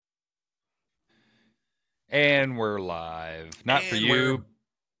And we're live. Not for you,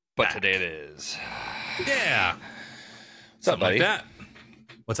 but back. today it is. Yeah. What's up, buddy? Like that.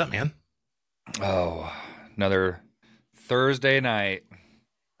 What's up, man? Oh, another Thursday night.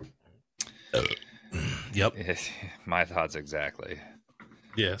 Yep. My thoughts exactly.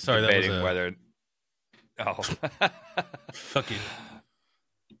 Yeah, sorry, Debating that was whether... Oh. Fucking...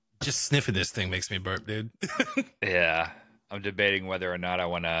 Just sniffing this thing makes me burp, dude. Yeah. I'm debating whether or not I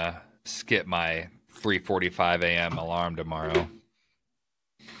want to skip my 3:45 a.m. alarm tomorrow.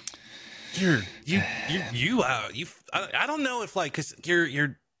 I don't know if like, cause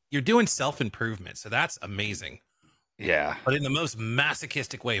you're doing self-improvement, so that's amazing. Yeah. But in the most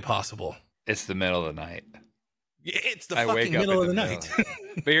masochistic way possible. It's the middle of the night. It's the fucking middle of the night.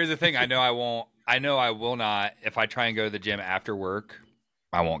 But here's the thing. I know I will not. If I try and go to the gym after work,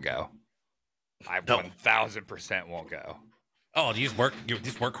 I won't go. I 1000% won't go. Oh, do you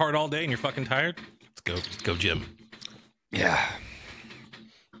just work hard all day and you're fucking tired? Let's go gym. Yeah.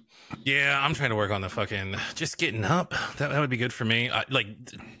 Yeah, I'm trying to work on the fucking just getting up. That would be good for me. Like,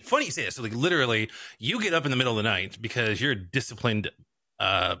 funny you say this. So, like, literally, you get up in the middle of the night because you're a disciplined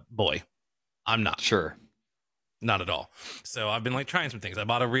boy. I'm not. Sure. Not at all. So I've been like trying some things. I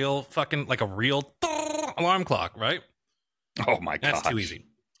bought a real alarm clock, right? Oh my god. That's too easy.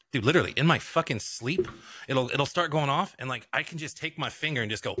 Dude, literally in my fucking sleep, it'll start going off and like I can just take my finger and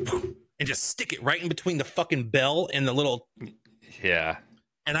just go and just stick it right in between the fucking bell and the little. Yeah.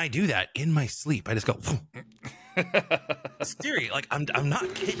 And I do that in my sleep. I just go. Serious. Like I'm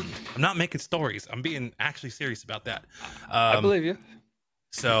not kidding. I'm not making stories. I'm being actually serious about that. I believe you.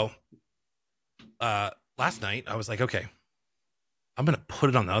 So, last night I was like, okay, I'm going to put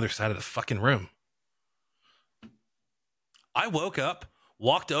it on the other side of the fucking room. I woke up,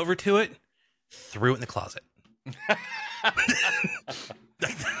 walked over to it, threw it in the closet.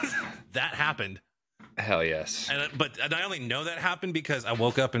 That happened. Hell yes. But I only know that happened because I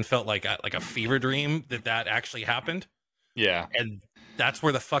woke up and felt like a fever dream that actually happened. Yeah. And that's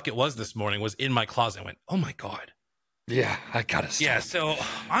where the fuck it was this morning, was in my closet. I went, oh my God. Yeah, I gotta stop. Yeah, so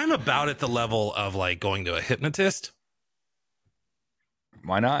I'm about at the level of like going to a hypnotist.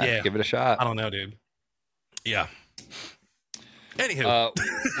 Why not? Yeah. Give it a shot. I don't know, dude. Yeah. Anywho,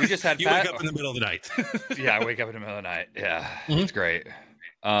 we just had you wake up in the middle of the night. Yeah, I wake up in the middle of the night. Yeah, It's great.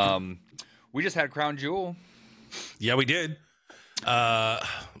 We just had Crown Jewel. Yeah, we did.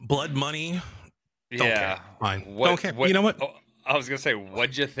 Blood Money. Don't care. Fine. Don't care. You know what? Oh, I was gonna say,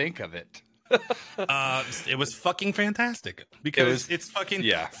 what'd you think of it? It was fucking fantastic because it's fucking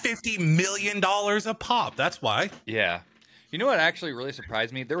 $50 million a pop. That's why. Yeah. You know what actually really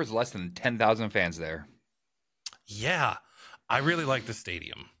surprised me? There was less than 10,000 fans there. Yeah. I really like the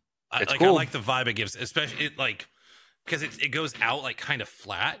stadium. It's cool. I like the vibe it gives, especially because it goes out like kind of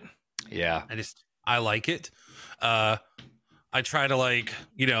flat. Yeah. I like it. I try to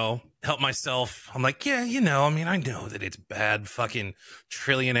help myself. I'm like, yeah, I know that it's bad fucking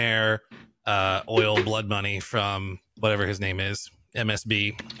trillionaire oil blood money from whatever his name is. MS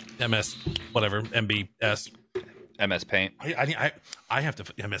Paint. I have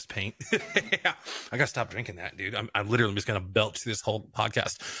to MS Paint. Yeah, I gotta stop drinking that, dude. I'm literally just gonna belch this whole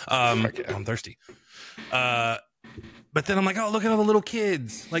podcast. I'm thirsty. But then I'm like, oh, look at all the little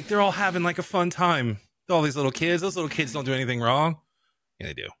kids. Like they're all having like a fun time. All these little kids. Those little kids don't do anything wrong. Yeah,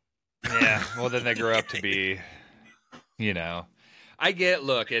 they do. Yeah. Well, then they grow up to be, I get.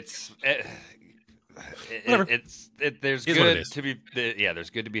 Look, there's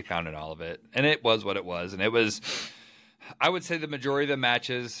good to be found in all of it, and it was what it was, and it was. I would say the majority of the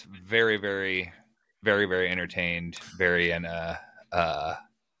matches very, very, very, very entertained, very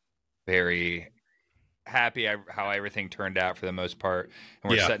happy how everything turned out for the most part,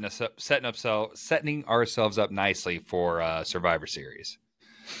 and we're setting ourselves up nicely for Survivor Series.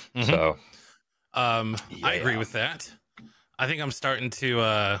 Mm-hmm. So, I agree with that. I think I'm starting to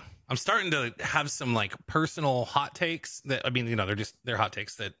have some like personal hot takes that they're hot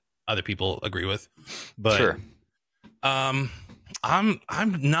takes that other people agree with, but sure. I'm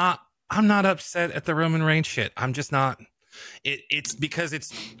not upset at the Roman Reigns shit. I'm just not. It's because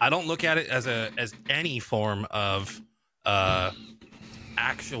I don't look at it as any form of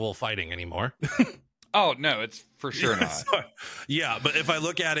actual fighting anymore. Oh no, it's for sure not. Yeah, but if I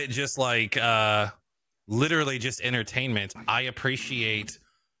look at it just like literally just entertainment, I appreciate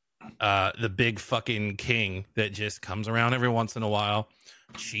the big fucking king that just comes around every once in a while,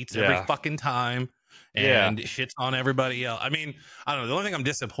 cheats every fucking time, and shits on everybody else. I mean, I don't know. The only thing I'm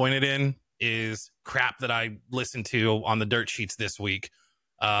disappointed in is crap that I listened to on the dirt sheets this week.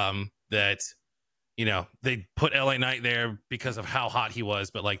 That they put LA Knight there because of how hot he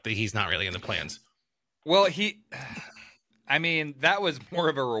was, but like he's not really in the plans. Well, I mean, that was more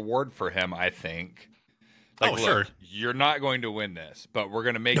of a reward for him, I think. Like, look, sure. You're not going to win this, but we're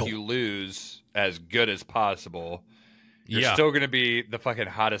going to make you lose as good as possible. You're still going to be the fucking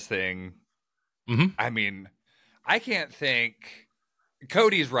hottest thing. Mm-hmm. I mean, I can't think.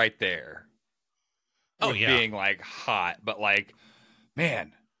 Cody's right there. Being like hot, but like,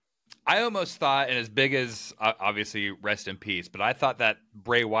 man, I almost thought, and as big as obviously rest in peace, but I thought that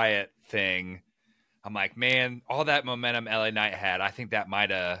Bray Wyatt thing, I'm like, man, all that momentum LA Knight had, I think that might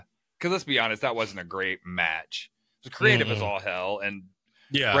have, because let's be honest, that wasn't a great match. It was creative as all hell, and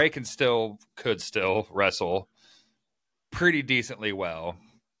Bray could still wrestle pretty decently well.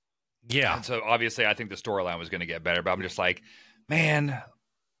 Yeah. And so obviously I think the storyline was going to get better, but I'm just like, man,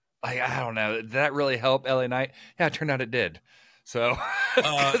 like, I don't know. Did that really help LA Knight? Yeah, it turned out it did. So,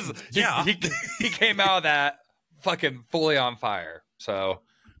 he came out of that fucking fully on fire. So,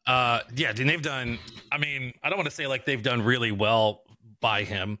 and they've done, I mean, I don't want to say like they've done really well by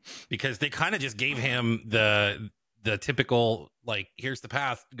him, because they kind of just gave him the typical, like, here's the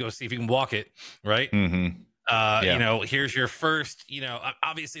path, go see if you can walk it, right? Mm-hmm. You know, here's your first, you know,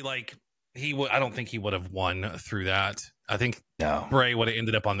 obviously, like, I don't think he would have won through that. I think Bray would have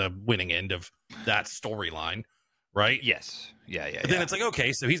ended up on the winning end of that storyline, right? Yes. Yeah. But then it's like,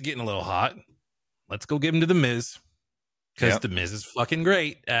 okay, so he's getting a little hot. Let's go give him to the Miz, because the Miz is fucking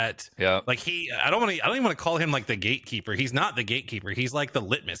great at. Like, I don't even want to call him like the gatekeeper. He's not the gatekeeper. He's like the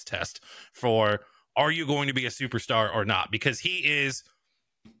litmus test for, are you going to be a superstar or not? Because he is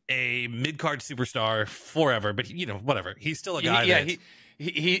a mid-card superstar forever, but you know, whatever. He's still a guy.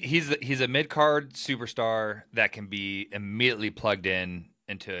 He's a mid-card superstar that can be immediately plugged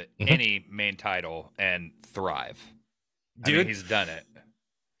into any main title and thrive. Dude, I mean, he's done it.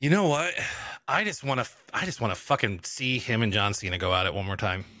 You know what? I just want to fucking see him and John Cena go at it one more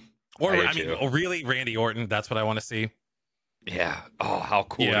time. Or really Randy Orton. That's what I want to see. Yeah. Oh, how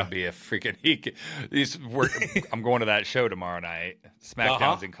cool would it be if freaking I'm going to that show tomorrow night.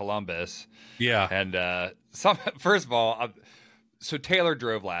 SmackDown's in Columbus. Yeah. And first of all, so Taylor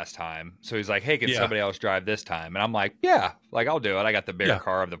drove last time. So he's like, hey, can somebody else drive this time? And I'm like, yeah, like, I'll do it. I got the bigger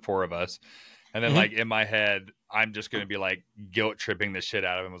car of the four of us. And then like in my head, I'm just going to be like guilt tripping the shit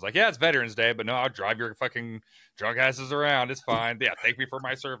out of him. I was like, yeah, it's Veterans Day, but no, I'll drive your fucking drunk asses around. It's fine. Yeah, thank me for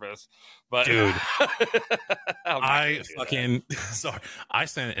my service. But dude, I fucking sorry. I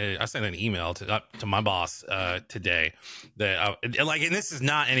sent an email to my boss today that like, and this is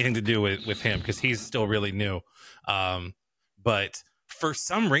not anything to do with him, because he's still really new. But for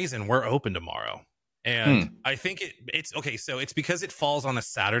some reason, we're open tomorrow, and I think it's okay. So it's because it falls on a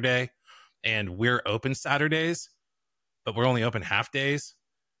Saturday. And we're open Saturdays, but we're only open half days.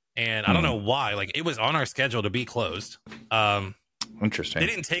 And I don't know why. Like, it was on our schedule to be closed. Interesting. They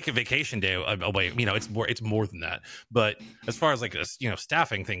didn't take a vacation day away. You know, it's more than that. But as far as like a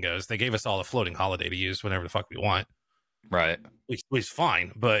staffing thing goes, they gave us all a floating holiday to use whenever the fuck we want. Right. Which was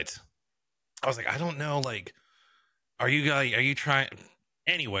fine. But I was like, I don't know. Like, are you trying?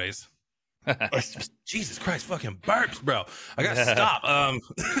 Anyways. Jesus Christ, fucking burps, bro. I gotta stop.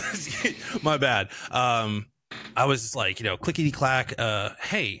 My bad. I was just like, clickety clack.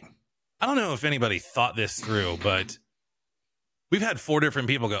 Hey, I don't know if anybody thought this through, but we've had 4 different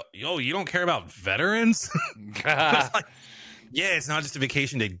people go, yo, you don't care about veterans? Like, yeah, it's not just a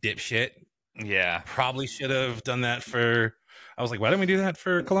vacation day, dipshit. Yeah. Probably should have done that for. I was like, why didn't we do that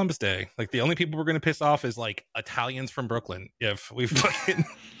for Columbus Day? Like, the only people we're going to piss off is like Italians from Brooklyn. If we fucking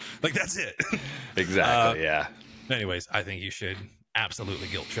like, that's it. Exactly. Yeah. Anyways, I think you should absolutely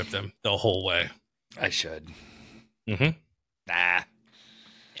guilt trip them the whole way. I should. Mm-hmm. Nah.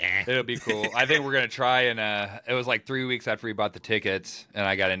 It'll be cool. I think we're going to try. And it was like 3 weeks after we bought the tickets, and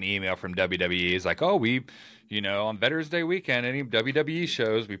I got an email from WWE. It's like, oh, we, on Veterans Day weekend, any WWE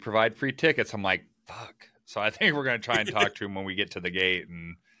shows, we provide free tickets. I'm like, fuck. So I think we're going to try and talk to him when we get to the gate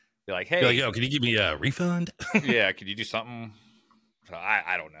and be like, hey. Yo, can you give me a refund? Yeah, could you do something? So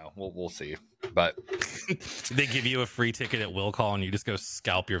I don't know. We'll see. But they give you a free ticket at will call and you just go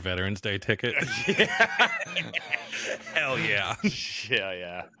scalp your Veterans Day ticket. Hell yeah.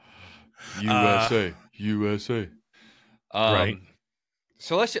 Yeah. USA. Right.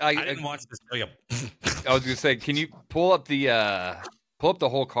 So I didn't watch this. Oh, yeah. I was going to say, can you pull up the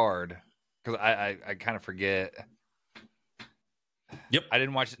whole card? Because I kind of forget. Yep, I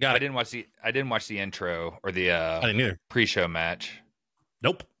didn't watch the intro or the I didn't either. Pre-show match.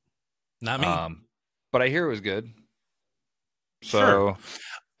 Nope, not me. But I hear it was good. So,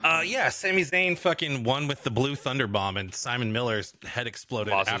 sure. Yeah, Sami Zayn fucking won with the blue thunder bomb, and Simon Miller's head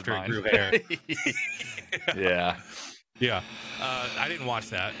exploded after it grew hair. Yeah. I didn't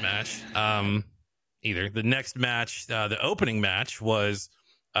watch that match. either. The next match, the opening match, was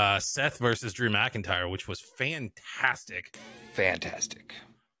Seth versus Drew McIntyre, which was fantastic. Fantastic.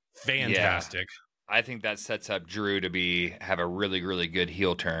 Yeah. I think that sets up Drew to have a really, really good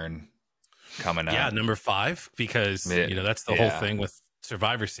heel turn coming up. Yeah, number 5, because that's the whole thing with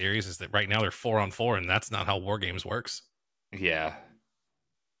Survivor Series, is that right now they're 4-on-4, and that's not how War Games works. Yeah.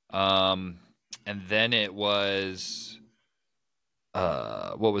 And then it was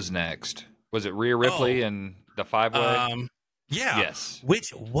what was next? Was it Rhea Ripley and the 5-way? Yeah. Yes.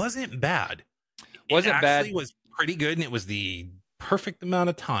 Which wasn't bad. Wasn't bad. It was pretty good, and it was the perfect amount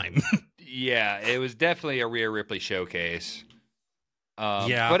of time. Yeah, it was definitely a Rhea Ripley showcase.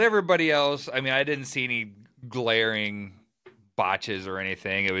 Yeah. But everybody else, I mean, I didn't see any glaring botches or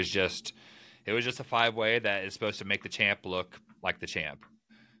anything. It was just a 5-way that is supposed to make the champ look like the champ.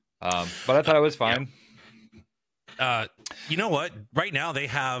 But I thought it was fine. Yeah. You know what? Right now they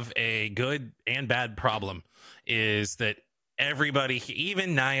have a good and bad problem, is that everybody,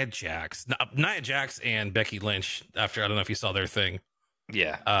 even Nia Jax and Becky Lynch, after, I don't know if you saw their thing.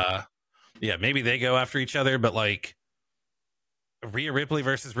 Yeah. Yeah, maybe they go after each other, but like Rhea Ripley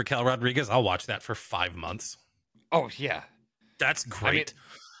versus Raquel Rodriguez, I'll watch that for 5 months. Oh, yeah. That's great. I mean,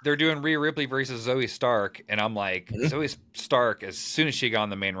 they're doing Rhea Ripley versus Zoe Stark, and I'm like, Zoe Stark, as soon as she got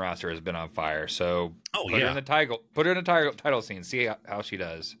on the main roster, has been on fire. So put her in the title scene, see how she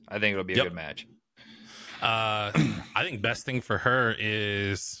does. I think it'll be a good match. I think best thing for her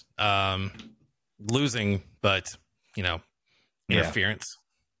is losing, but interference.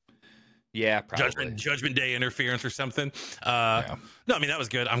 Yeah, probably. Judgment Day interference or something. No, I mean, that was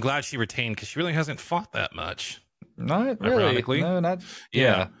good. I'm glad she retained, because she really hasn't fought that much. Not really. Ironically. No, not.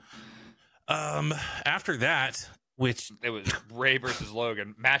 Yeah. After that, which it was Ray versus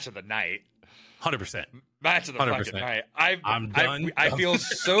Logan, match of the night. 100%. Match of the 100%. Fucking night. I'm done. I feel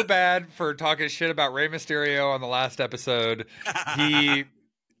so bad for talking shit about Rey Mysterio on the last episode.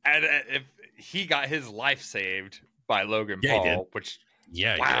 If he got his life saved by Logan Paul, which he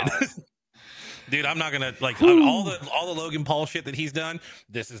did. Dude, I'm not gonna all the Logan Paul shit that he's done.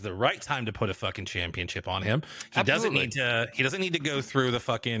 This is the right time to put a fucking championship on him. He doesn't need to go through the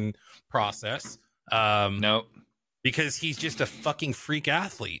fucking process. No, because he's just a fucking freak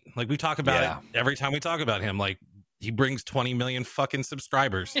athlete. Like, we talk about it every time we talk about him. Like, he brings 20 million fucking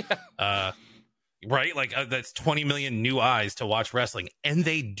subscribers. Yeah. Right? Like, that's 20 million new eyes to watch wrestling, and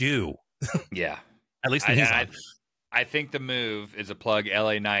they do. Yeah. At least I think the move is to plug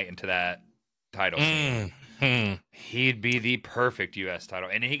LA Knight into that title scene. He'd be the perfect U.S. title,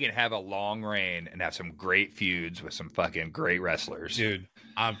 and he can have a long reign and have some great feuds with some fucking great wrestlers, dude.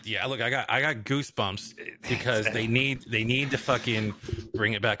 Look, I got goosebumps because they need to fucking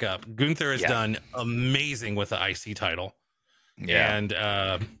bring it back up. Gunther has done amazing with the IC title, and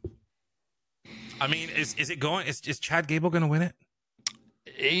I mean, is Chad Gable going to win it?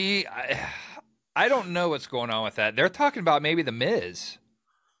 I don't know what's going on with that. They're talking about maybe the Miz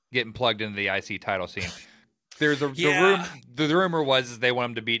getting plugged into the IC title scene. There's the rumor was they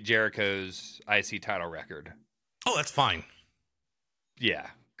want him to beat Jericho's IC title record. Oh, that's fine. Yeah,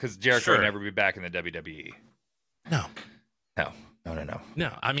 because Jericho would never be back in the WWE. No.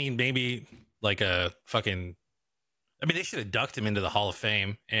 No, I mean, maybe like a fucking. I mean, they should have ducked him into the Hall of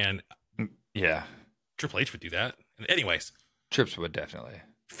Fame, and Triple H would do that. Anyways, Trips would definitely.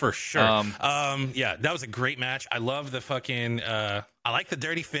 For sure. That was a great match. I love the fucking. I like the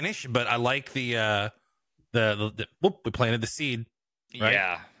dirty finish, but I like the we planted the seed. Right?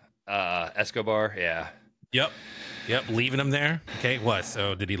 Yeah. Escobar. Yeah. Yep. Leaving him there. Okay. What?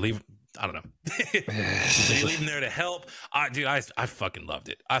 So did he leave? I don't know. Did he leave him there to help? Dude, I fucking loved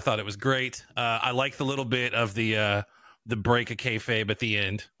it. I thought it was great. I like the little bit of the break of kayfabe at the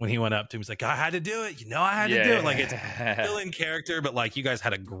end when he went up to him. He's like, I had to do it. I had to do it. Like, it's still in character, but like, you guys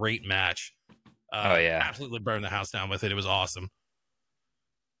had a great match. Absolutely burned the house down with it. It was awesome.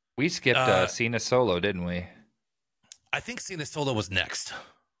 We skipped Cena Solo, didn't we? I think Cena Solo was next.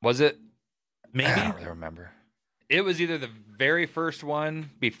 Was it? Maybe. I don't really remember. It was either the very first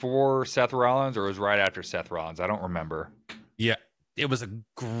one before Seth Rollins or it was right after Seth Rollins. I don't remember. Yeah. It was a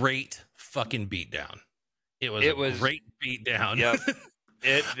great fucking beatdown. It was a great beatdown. Yep.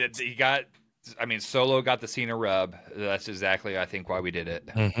 Solo got the Cena rub. That's exactly, I think, why we did it.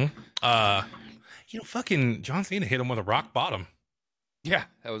 Mm-hmm. Fucking John Cena hit him with a rock bottom. Yeah,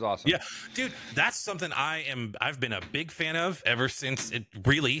 that was awesome. Yeah, dude, that's something I've been a big fan of ever since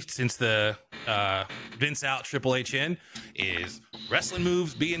the Vince out, Triple H in, is wrestling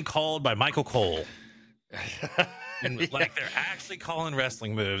moves being called by Michael Cole. And like, they're actually calling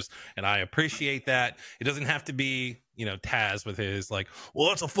wrestling moves, and I appreciate that. It doesn't have to be, Taz with his like, well,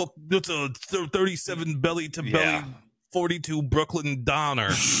 that's a 37 belly to belly 42 Brooklyn Donner.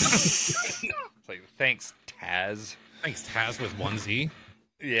 It's like, thanks, Taz. Thanks, Taz with 1Z.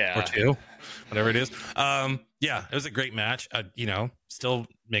 Yeah. Or 2, whatever it is. Yeah, it was a great match. Still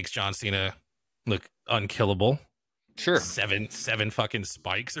makes John Cena look unkillable. Sure. Seven fucking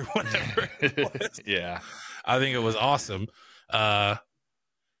spikes or whatever it was. Yeah. I think it was awesome. And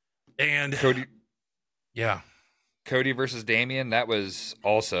Cody. Yeah. Cody versus Damian, that was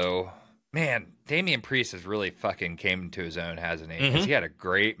also, man, Damian Priest has really fucking came into his own, hasn't he? Mm-hmm. He had a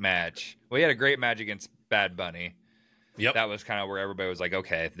great match. Well, he had a great match against Bad Bunny. Yep. That was kind of where everybody was like,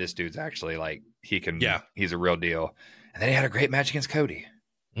 okay, this dude's actually like, he's a real deal. And then he had a great match against Cody.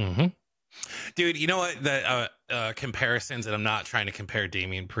 Mm-hmm. Dude, you know what? The comparisons, and I'm not trying to compare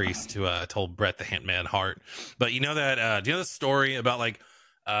Damian Priest to Bret the Hitman Hart, but do you know the story about like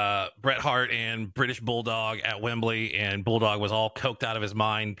Bret Hart and British Bulldog at Wembley, and Bulldog was all coked out of his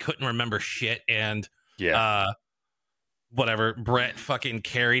mind, couldn't remember shit, and whatever, Bret fucking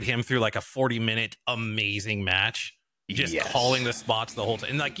carried him through like a 40-minute amazing match, just calling the spots the whole time,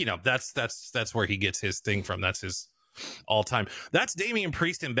 and like that's where he gets his thing from. That's his all time. That's Damian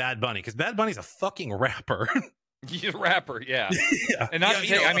Priest and Bad Bunny, because Bad Bunny's a fucking rapper. He's a rapper, yeah. And not to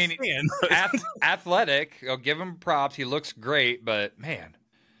say, I mean, athletic. I'll give him props. He looks great, but man,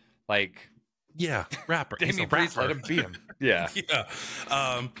 like, rapper. Damian Priest, let him beat him. Yeah.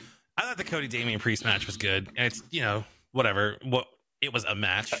 I thought the Cody Damian Priest match was good, and it's whatever. It was a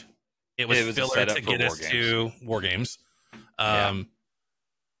match. It was filler to get us to War Games. I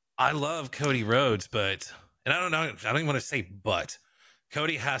love Cody Rhodes, but. And I don't know. I don't even want to say, but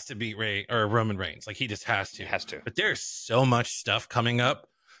Cody has to beat Roman Reigns. Like, he just has to. He has to. But there's so much stuff coming up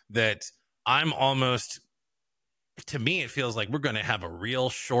that I'm almost, to me, it feels like we're going to have a real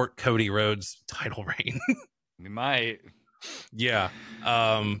short Cody Rhodes title reign. We might. Yeah.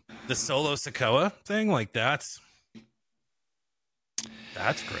 The Solo Sikoa thing, like that's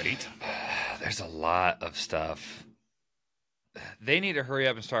great. There's a lot of stuff. They need to hurry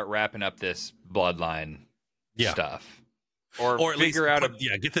up and start wrapping up this bloodline stuff, or figure out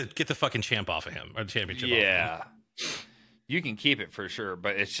get the fucking champ off of him, or championship. Yeah, you can keep it for sure,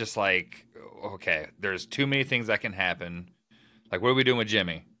 but it's just like, okay, there's too many things that can happen. Like, what are we doing with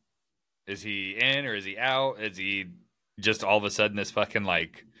Jimmy? Is he in or is he out? Is he just all of a sudden this fucking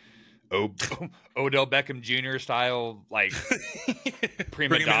like Odell Beckham Jr. style like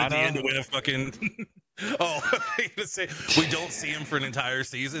prima donna to win a fucking? Oh, I was gonna say we don't see him for an entire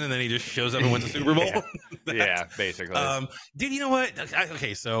season, and then he just shows up and wins the Super Bowl. Yeah, basically. Dude, you know what?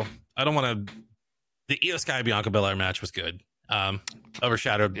 So I don't want to. The Io Sky Bianca Belair match was good.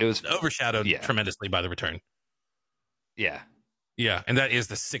 Overshadowed tremendously by the return. Yeah, and that is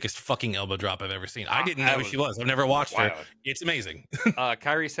the sickest fucking elbow drop I've ever seen. I didn't know who she was. I've never watched her. It's amazing.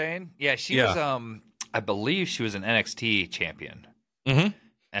 Kairi Sane, she was. I believe she was an NXT champion. Mm-hmm.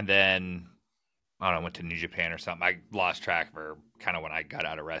 And then. I don't know, went to New Japan or something. I lost track of her kind of when I got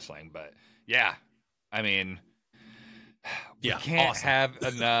out of wrestling. But, I mean, we can't have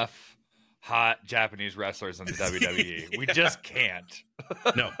enough hot Japanese wrestlers in the WWE. We just can't.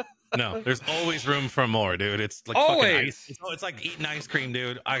 No. There's always room for more, dude. It's like always. Fucking ice. It's like eating ice cream,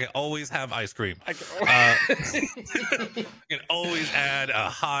 dude. I always have ice cream. I can always add a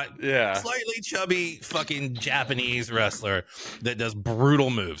hot, slightly chubby fucking Japanese wrestler that does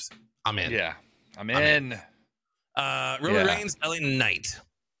brutal moves. I'm in. Yeah. I'm in. Roman Reigns, LA Knight.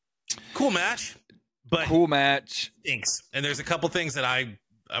 Cool match. Stinks. And there's a couple things that I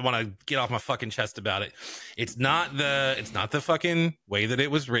want to get off my fucking chest about it. It's not the fucking way that it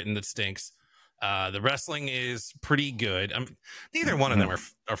was written that stinks. The wrestling is pretty good. Neither one of them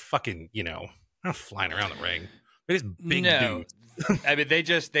are fucking, not flying around the ring. They're just big dudes. I mean,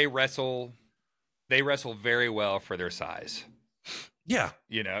 they wrestle very well for their size. Yeah.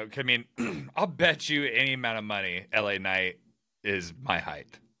 I mean, I'll bet you any amount of money LA Knight is my height.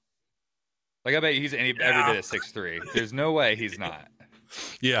 Like, I bet he's every bit of 6'3". There's no way he's not.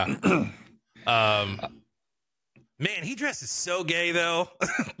 Yeah. Man, he dresses so gay, though.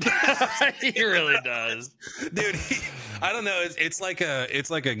 He really does. Dude, I don't know. It's like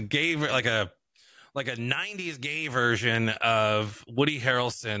a gay, like a 90s gay version of Woody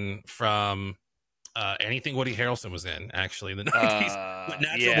Harrelson from... anything Woody Harrelson was in, actually, in the 90s. But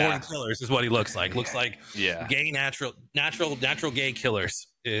Natural Born Killers is what he looks like. Looks like gay natural gay killers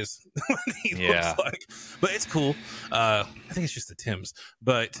is what he looks like. But it's cool. I think it's just the Tims.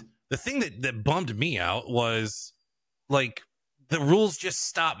 But the thing that bummed me out was like the rules just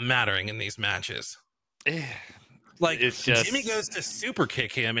stop mattering in these matches. Like, it's just... Jimmy goes to super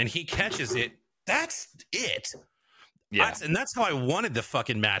kick him and he catches it. That's it. Yeah. And that's how I wanted the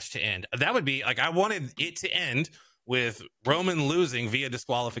fucking match to end. That would be like, I wanted it to end with Roman losing via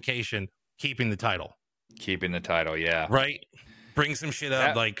disqualification, keeping the title. Yeah. Right? Bring some shit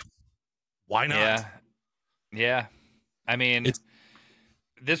up. Like, why not? Yeah. I mean,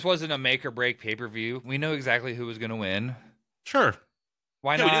 this wasn't a make or break pay-per-view. We know exactly who was going to win. Sure.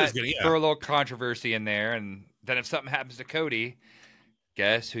 Why not throw a little controversy in there? And then if something happens to Cody,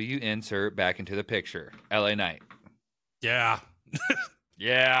 guess who you insert back into the picture? LA Knight. Yeah.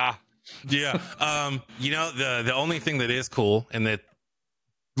 Yeah. Yeah. The only thing that is cool and that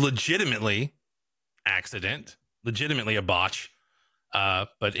legitimately a botch,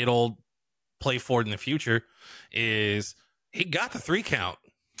 but it'll play forward in the future, is he got the 3 count.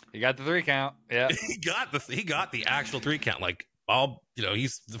 Yeah. he got the actual 3 count. Like,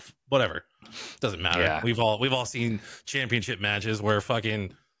 he's whatever. Doesn't matter. Yeah. We've all seen championship matches where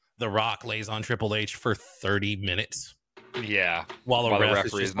fucking The Rock lays on Triple H for 30 minutes. Yeah. While the ref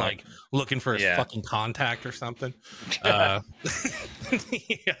is just like looking for his fucking contact or something. Yeah.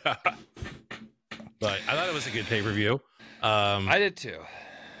 But I thought it was a good pay-per-view. I did too.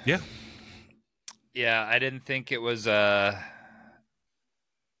 Yeah. Yeah, I didn't think it was it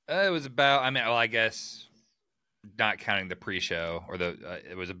was about, I guess not counting the pre-show or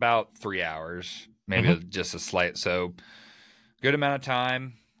it was about 3 hours, maybe just a slight, so good amount of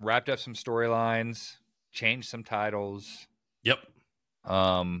time, wrapped up some storylines, changed some titles. Yep.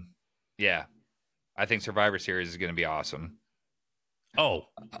 Yeah. I think Survivor Series is going to be awesome. Oh,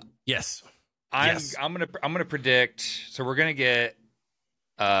 yes. I'm gonna predict. So we're gonna get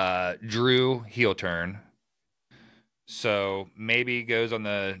Drew heel turn. So maybe goes on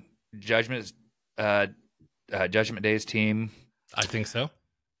the Judgment Day's team. I think so.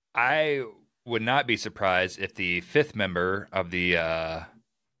 I would not be surprised if the 5th member of the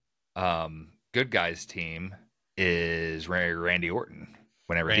Good Guys team is Randy Orton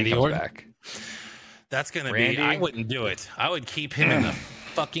whenever he comes back. That's gonna be. I wouldn't do it. I would keep him in the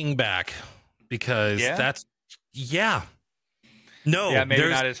fucking back. Because that's no, maybe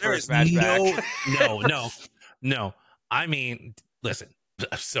not his first match back. No. I mean, listen,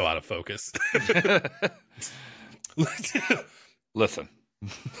 I'm so out of focus. Listen.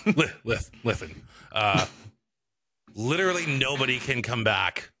 Literally nobody can come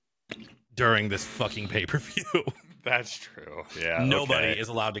back during this fucking pay-per-view. That's true. Yeah. Nobody is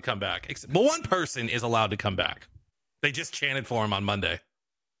allowed to come back. But one person is allowed to come back. They just chanted for him on Monday.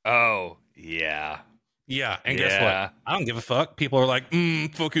 Oh, yeah. Yeah, and guess what? I don't give a fuck. People are like,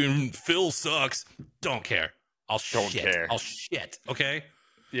 fucking Phil sucks. Don't care. I'll shit, okay?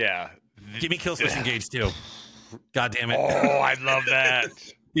 Yeah. Give me Killswitch Engage too. God damn it. Oh, I love that.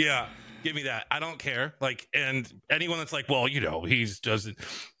 Yeah, give me that. I don't care. Like, and anyone that's like, well, he doesn't.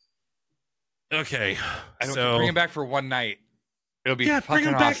 Okay, so bring him back for one night. It'll be fucking bring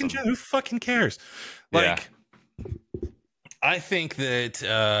him back awesome. in general. Who fucking cares? Like, I think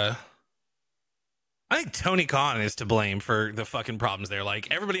that I think Tony Khan is to blame for the fucking problems there. Like,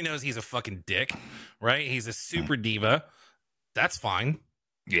 everybody knows he's a fucking dick, right? He's a super diva. That's fine.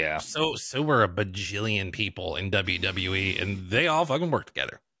 Yeah. So were a bajillion people in WWE, and they all fucking work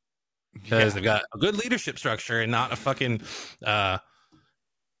together because they've got a good leadership structure and not a fucking. I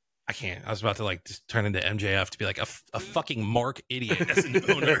was about to just turn into MJF to be like a fucking Mark idiot as an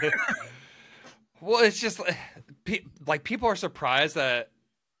owner. Well, it's just like people are surprised that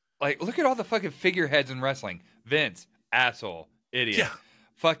look at all the fucking figureheads in wrestling. Vince, asshole, idiot. Yeah.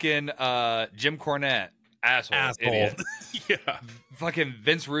 Fucking Jim Cornette, asshole. Idiot. Yeah. Fucking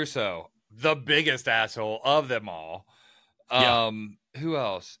Vince Russo, the biggest asshole of them all. Who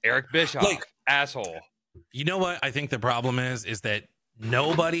else? Eric Bischoff, asshole. You know what I think the problem is that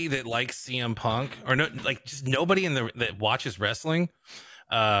nobody that likes CM Punk or just nobody that watches wrestling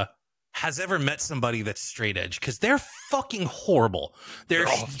has ever met somebody that's straight edge, because they're fucking horrible. They're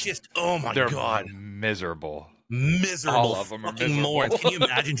just, oh my God. Miserable. All of them are fucking morons. Can you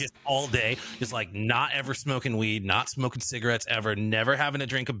imagine just all day, just not ever smoking weed, not smoking cigarettes ever, never having a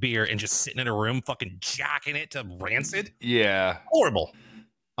drink of beer, and just sitting in a room fucking jacking it to Rancid? Yeah. Horrible.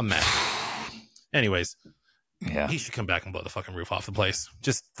 I'm mad. Anyways. Yeah. He should come back and blow the fucking roof off the place.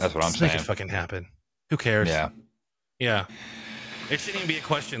 That's what I'm saying. Make it fucking happen. Who cares? Yeah. Yeah. It shouldn't even be a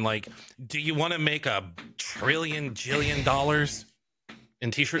question do you want to make $1 trillion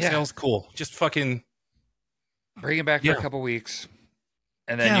in t-shirt sales? Cool. Just fucking bring him back for a couple weeks,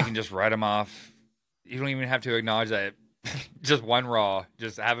 and then you can just write him off. You don't even have to acknowledge that. Just one Raw.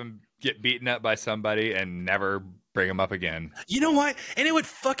 Just have him get beaten up by somebody and never bring him up again. You know what? And it would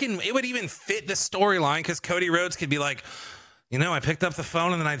even fit the storyline, because Cody Rhodes could be like, I picked up the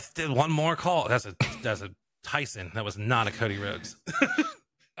phone and then I did one more call. That's a Tyson. That was not a Cody Rhodes.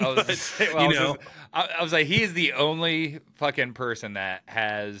 I was like, he is the only fucking person that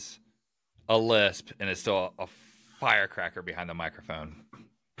has a lisp and is still a firecracker behind the microphone.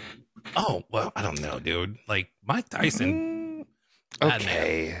 Oh, well, I don't know, dude. Like, Mike Tyson.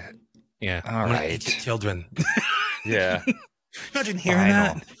 Okay. Yeah. All right. Children. Yeah. Imagine hearing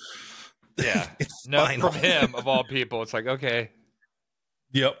that. Yeah. No, from him, of all people, it's like, okay.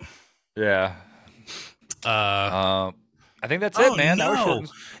 Yep. Yeah. I think that's it, man. No.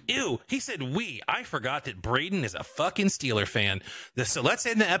 Ew. He said we. I forgot that Braden is a fucking Steeler fan. So let's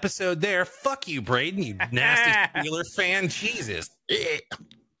end the episode there. Fuck you, Braden, you nasty Steeler fan. Jesus.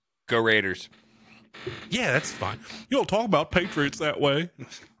 Go Raiders. Yeah, that's fine. You don't talk about Patriots that way.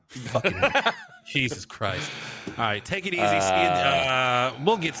 Fucking Jesus Christ. All right, take it easy.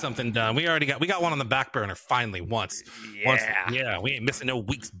 We'll get something done. We got one on the back burner finally once. Yeah. Yeah, we ain't missing no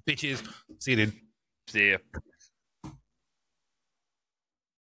weeks, bitches. See you, dude. See ya.